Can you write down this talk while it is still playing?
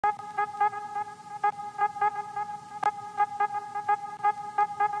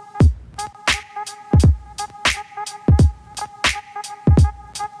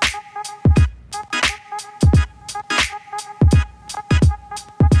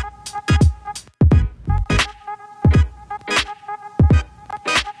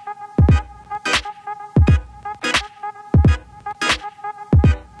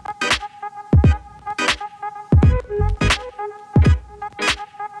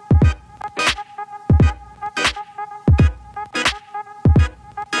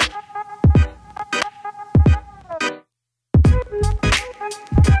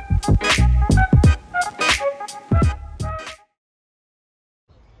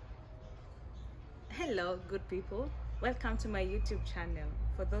Hello, good people. Welcome to my YouTube channel.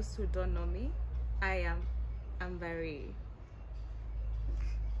 For those who don't know me, I'm very.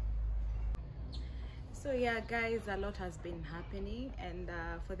 So yeah, guys, a lot has been happening, and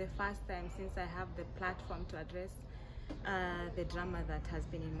for the first time since I have the platform to address the drama that has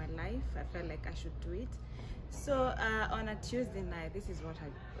been in my life, I felt like I should do it. So on a Tuesday night, this is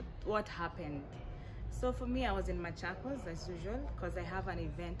what happened. So for me, I was in Machakos as usual because I have an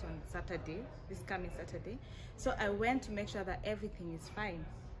event on Saturday, this coming Saturday. So I went to make sure that everything is fine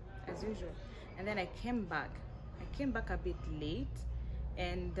as usual. And then I came back a bit late,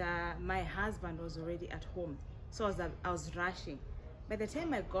 and my husband was already at home. So I was rushing. By the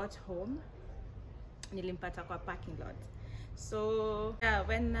time I got home, nilimpata kwa parking lot. So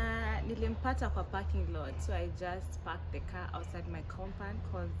when nilimpata kwa parking lot, so I just parked the car outside my compound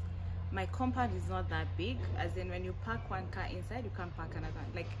because my compound is not that big, as in when you park one car inside, you can't park another,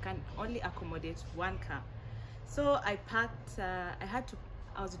 like you can only accommodate one car. So I parked, I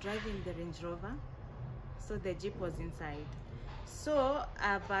was driving the Range Rover, so the Jeep was inside. So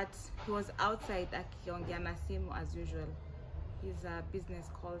but he was outside akiongea na simu as usual, his business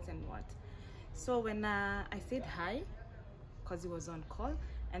calls and what. So when I said hi because he was on call,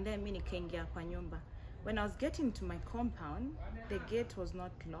 and then mimi nikaingia kwa nyumba. When I was getting to my compound, the gate was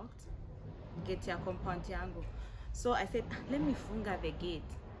not locked, gate ya compound yangu. So I said, let me funga the gate.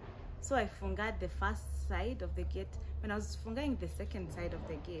 So I funga the first side of the gate. When I was fungaing the second side of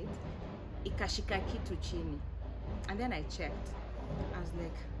the gate, ikashika kitu chini. And then I checked. I was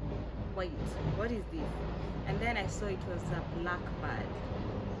like, wait, what is this? And then I saw it was a black bird.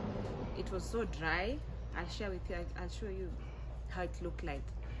 It was so dry. I'll share with you, I'll show you how it looked like.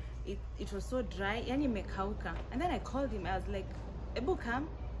 It was so dry, yani imekauka. And then I called him. I was like, Ebu come,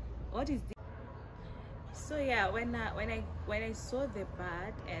 what is this? So yeah, when I saw the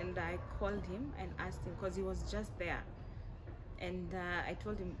bird, and I called him and asked him because he was just there, and I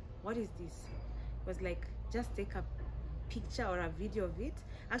told him, what is this? He was like, just take a picture or a video of it.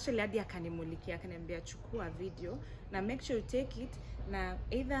 Actually hadi akanimulikia, akaniambia chukua video na make sure you take it na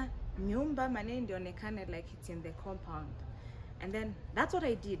either nyumba maneno ndio onekane like it's in the compound. And then that's what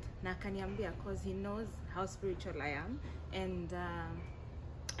I did. Na akaniambia because he knows how spiritual I am, and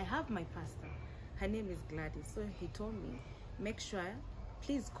I have my pastor. Her name is Gladys. So he told me, make sure,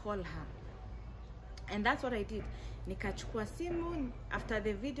 please call her. And that's what I did. Nikachukua simu. After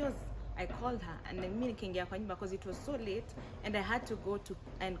the videos, I called her, and then mimi nikaingia kwa nyumba because it was so late, and I had to go to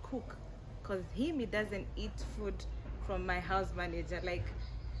and cook because he doesn't eat food from my house manager. Like,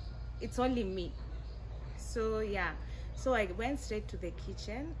 it's only me. So yeah, so I went straight to the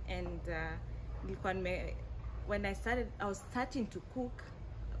kitchen, and when I was starting to cook,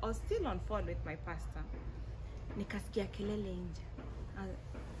 I was still on phone with my pastor. Nikasikia kelele nje,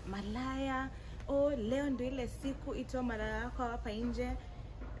 malaya, oh leo ndo ile siku ito malaya yako hapa nje.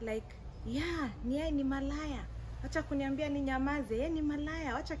 Like, yeah, ni malaya, wacha kuniambia ni nyamaze, yeye ni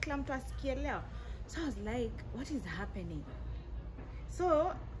malaya, wacha kila mtu asikie leo. So I was like, what is happening?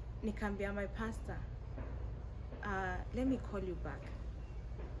 So nikaambia my pastor, let me call you back.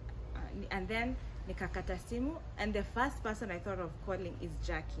 And then nikakata simu, and the first person I thought of calling is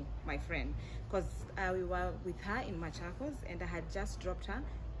Jackie, my friend, because we were with her in Machakos, and I had just dropped her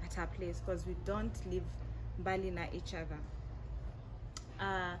at her place because we don't live mbali na each other.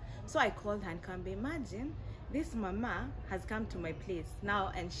 So I called her and come, imagine this mama has come to my place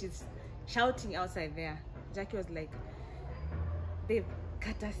now, and she's shouting outside there. Jackie was like, babe,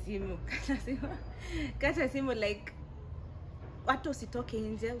 kata simu, like, watu usitoke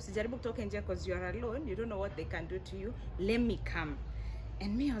nje, usijaribu kutoka nje because you are alone, you don't know what they can do to you, let me come.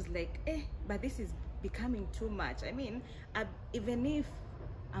 And me, I was like, but this is becoming too much. I mean, even if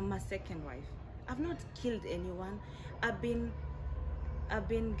I'm a second wife, I've not killed anyone. I've been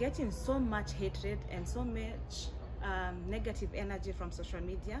getting so much hatred and so much negative energy from social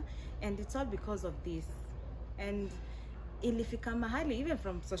media, and it's all because of this. And ilifika mahali, even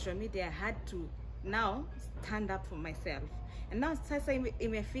from social media, I had to now stand up for myself. And now sasa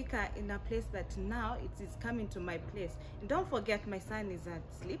imefika in a place that now it is coming to my place. And don't forget, my son is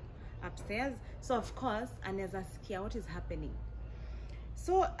asleep upstairs, so of course anaweza sikia what is happening.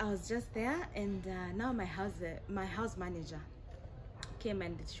 So I was just there, and now my house manager came,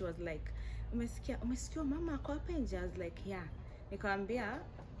 and she was like, umesikia mama ako hapa nje? I was like, yeah. Nikamwambia,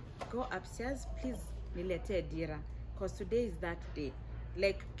 go upstairs please, nilete dira because today is that day.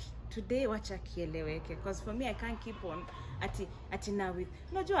 Like, today wacha kieleweke, because for me I can't keep on ati now with,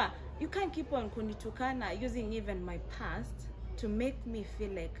 unajua, you can't keep on kunitukana using even my past to make me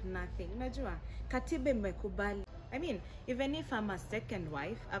feel like nothing. Unajua, katiba imekubali. I mean, even if I'm a second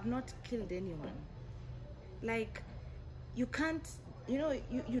wife, I've not killed anyone. Like, you can't, you know,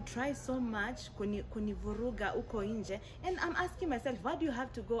 you try so much kunivuruga uko nje, and I'm asking myself, why do you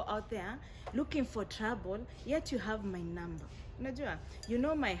have to go out there looking for trouble, yet you have my number? Unajua, you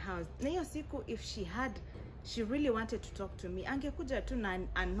know my house. Na hiyo siku, if she really wanted to talk to me, angekuja tu na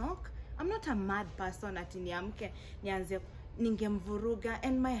a knock. I'm not a mad person ati niamke nianze ningemvuruga.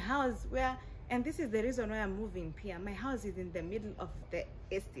 And my house, and this is the reason why I'm moving here, my house is in the middle of the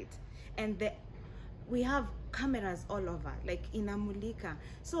estate, and we have cameras all over, like inamulika.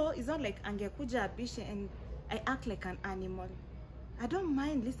 So it's not like angekuja abishe and I act like an animal. I don't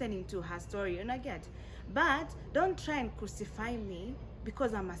mind listening to her story, you know, get. But don't try and crucify me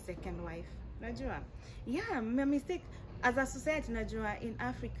because I'm a second wife. Najua. Yeah, my mistake. As a society, najua, in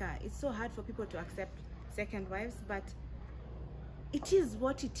Africa, it's so hard for people to accept second wives, but it is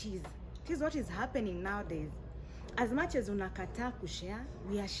what it is. It is what is happening nowadays. As much as unakata kushare,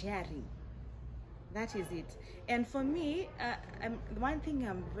 we are sharing. That is it. And for me, one thing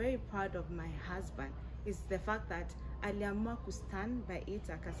I'm very proud of my husband is the fact that aliamua to stand by it.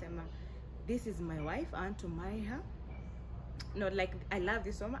 Akasema, this is my wife, I want to marry her. No, like, I love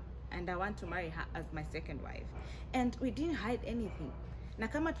this woman and I want to marry her as my second wife. And we didn't hide anything. Na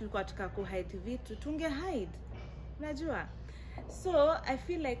kama tulikuwa tuka hide vitu, tunge hide. Najua. So I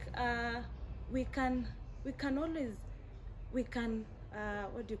feel like we can always,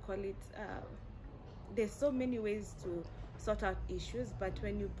 what do you call it? There's so many ways to sort out issues, but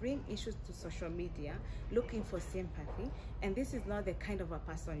when you bring issues to social media looking for sympathy, and this is not the kind of a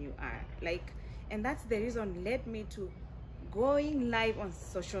person you are, like, and that's the reason led me to going live on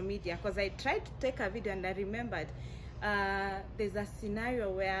social media, because I tried to take a video and I remembered there's a scenario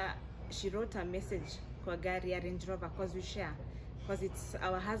where she wrote a message kwa gari ya Range Rover, because we share, because it's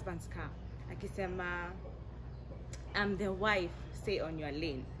our husband's car. Akisema, I'm the wife, stay on your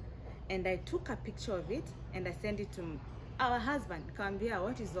lane. And I took a picture of it and I sent it to our husband. Kambia,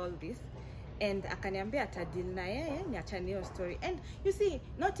 what is all this? And akaniambia atadil na yeye niachane hiyo story. And you see,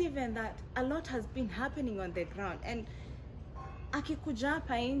 not even that, a lot has been happening on the ground. And akikuja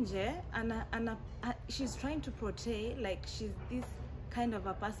hapa nje, she's trying to portray like she's this kind of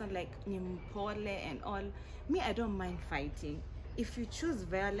a person, like ni mpole and all. Me, I don't mind fighting. If you choose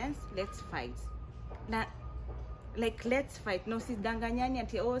violence, let's fight. Like, let's fight. No, si danganyani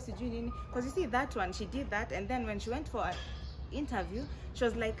ati, oh, sijui nini. Because you see, that one, she did that, and then when she went for an interview, she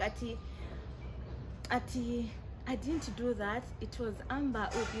was like, ati, I didn't do that. It was Amber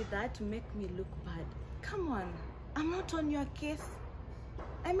who did that to make me look bad. Come on, I'm not on your case.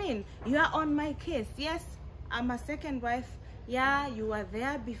 I mean, you are on my case. Yes, I'm a second wife. Yeah, you were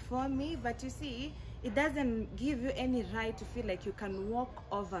there before me, but you see, it doesn't give you any right to feel like you can walk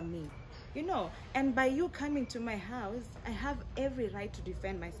over me. You know, and by you coming to my house, I have every right to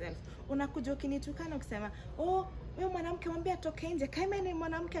defend myself. Unakuja ukinitukana ukisema, oh, wewe mwanamke mwambie atoke nje, kama ni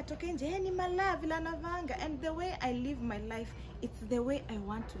mwanamke atoke nje, ni malaya vile anavanga. And the way I live my life, it's the way I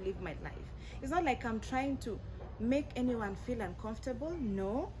want to live my life. It's not like I'm trying to make anyone feel uncomfortable.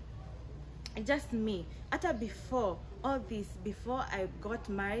 No, just me. Ata before all this, before I got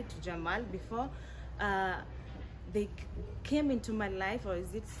married to Jamal, before they came into my life, or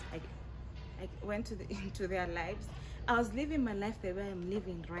is it I went into their lives, I was living my life the way I'm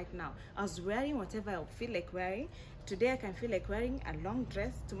living right now. I was wearing whatever I feel like wearing. Today I can feel like wearing a long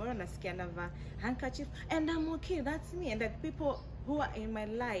dress. Tomorrow nasikia nava handkerchief, and I'm okay. That's me. And that people who are in my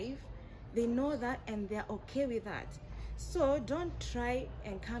life, they know that and they're okay with that. So don't try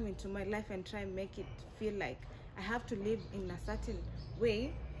and come into my life and try and make it feel like I have to live in a certain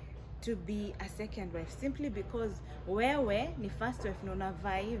way to be a second wife, simply because wewe ni first wife na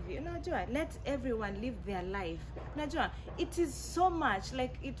unavaa hivi. Unajua, let everyone live their life. Unajua, it is so much,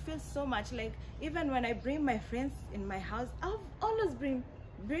 like, it feels so much like, even when I bring my friends in my house, I've always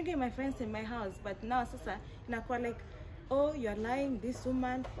bringing my friends in my house, but now sasa inakuwa like, oh, you're lying, this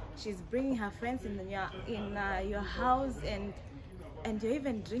woman, she's bringing her friends in your house, and you're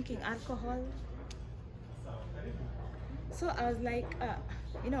even drinking alcohol. So I was like,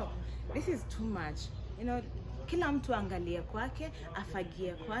 you know, this is too much. You know, kila mtu angalie kwake,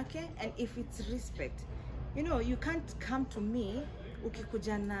 afagie kwake, and if it's respect, you know, you can't come to me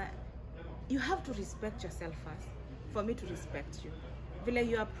ukikuja na, you have to respect yourself first for me to respect you. Vile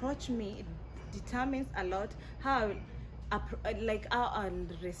you approach me, it determines a lot how I'll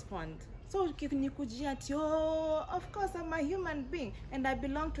respond. So ukinikujia ati, oh, of course I'm a human being and I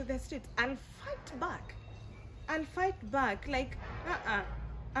belong to the street, I'll fight back. I'll fight back. Like,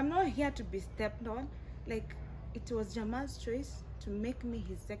 I'm not here to be stepped on. Like, it was Jamal's choice to make me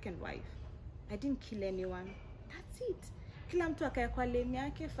his second wife. I didn't kill anyone. That's it. kila mtu akae kwa lane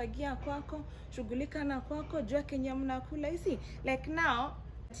yake, fagia kwako, shughulika na kwako, jua kenye mnakula. You see, like now,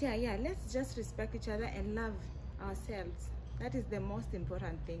 yeah, let's just respect each other and love ourselves. That is the most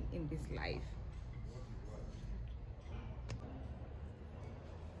important thing in this life.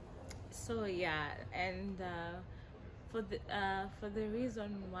 So yeah, and for the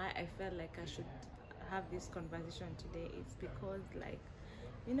reason why I felt like I should have this conversation today is because, like,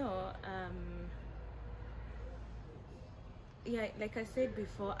 you know, yeah, like I said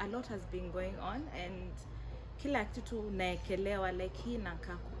before, a lot has been going on, and kila kitu unaekelewa, like hii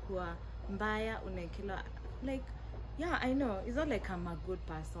inakaa kukua mbaya, unaekelewa, like, yeah, I know, it's not like I'm a good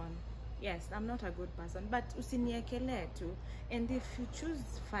person. Yes, I'm not a good person, but usiniekele tu. And if you choose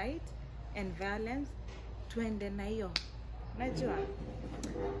fight and violence, tuende na hiyo. Najua,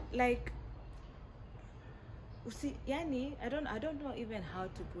 like, yani, I don't know even how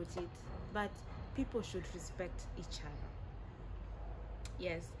to put it, but people should respect each other.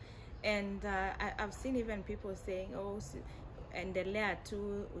 Yes, and I've seen even people saying, oh, endelea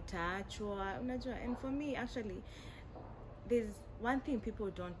tu, utaachwa, unajua. And for me, actually, there's one thing people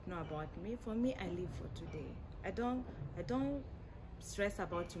don't know about me. For me, I live for today. I don't stress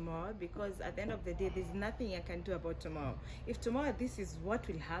about tomorrow, because at the end of the day, there's nothing I can do about tomorrow. If tomorrow this is what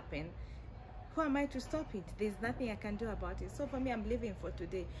will happen, who am I to stop it? There's nothing I can do about it. So for me, I'm living for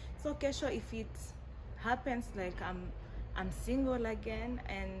today. So kesho, if it happens like I'm single again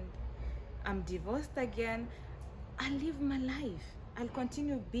and I'm divorced again, I'll live my life. I'll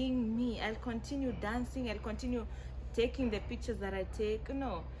continue being me. I'll continue dancing. I'll continue taking the pictures that I take.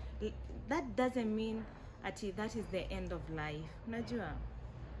 No, that doesn't mean that is the end of life. Najua.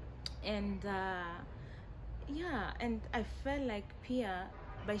 And yeah, and I felt like Pia,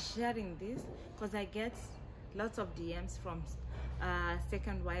 by sharing this, because I get lots of DMs from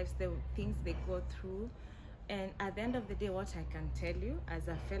second wives, the things they go through. And at the end of the day, what I can tell you as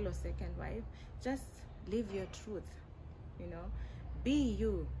a fellow second wife, just live your truth, you know, be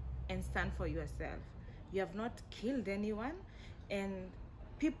you and stand for yourself. You have not killed anyone, and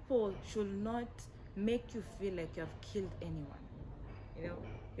people should not make you feel like you have killed anyone. You know,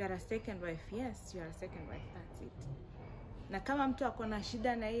 you are a second wife. Yes, you are a second wife. That's it. Na kama mtu akona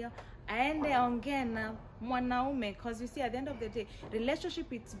shida na hiyo, aende ongea na mwanaume, because you see, at the end of the day,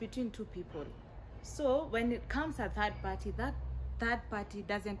 relationship is between two people. So when it comes a third party, that third party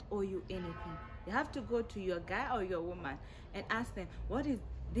doesn't owe you anything. You have to go to your guy or your woman and ask them, what is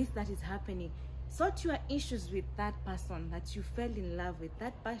this that is happening? Sort your issues with that person that you fell in love with,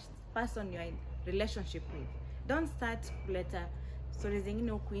 that person you're in relationship with. Don't start later stories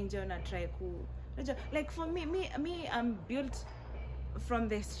zingine ukuinje na try ku. Like for me I'm built from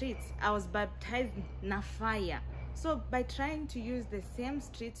the streets. I was baptized na fire. So by trying to use the same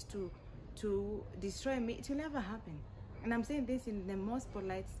streets to destroy me, it will never happen. And I'm saying this in the most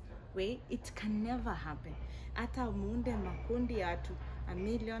polite way. It can never happen. Ata muunde makundi ya watu a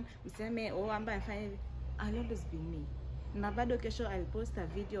million, mseme oh amba afanye, I'll always be me. Na bado kesho I'll post a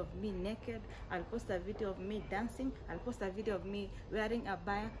video of me naked, I'll post a video of me dancing, I'll post a video of me wearing a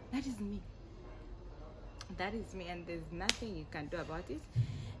abaya. That is me. That is me, and there's nothing you can do about it.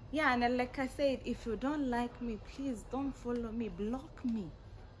 Yeah, and like I said, if you don't like me, please don't follow me, block me,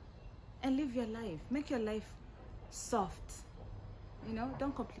 and live your life. Make your life soft, you know,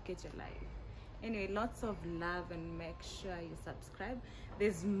 don't complicate your life. Anyway, lots of love, and make sure you subscribe.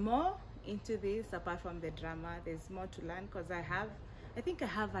 There's more into this apart from the drama. There's more to learn, because I think I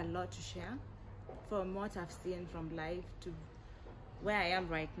have a lot to share from what I've seen from life to where I am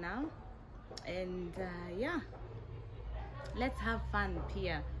right now. And yeah, let's have fun,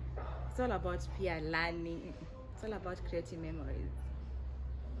 Pia. It's all about Pia learning. It's all about creating memories.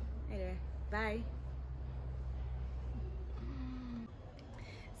 Anyway, bye.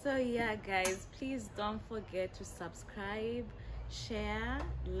 So yeah guys, please don't forget to subscribe, share,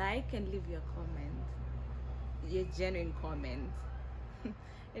 like, and leave your comment, your genuine comment.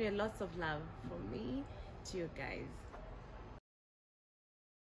 Anyway, lots of love from me to you guys.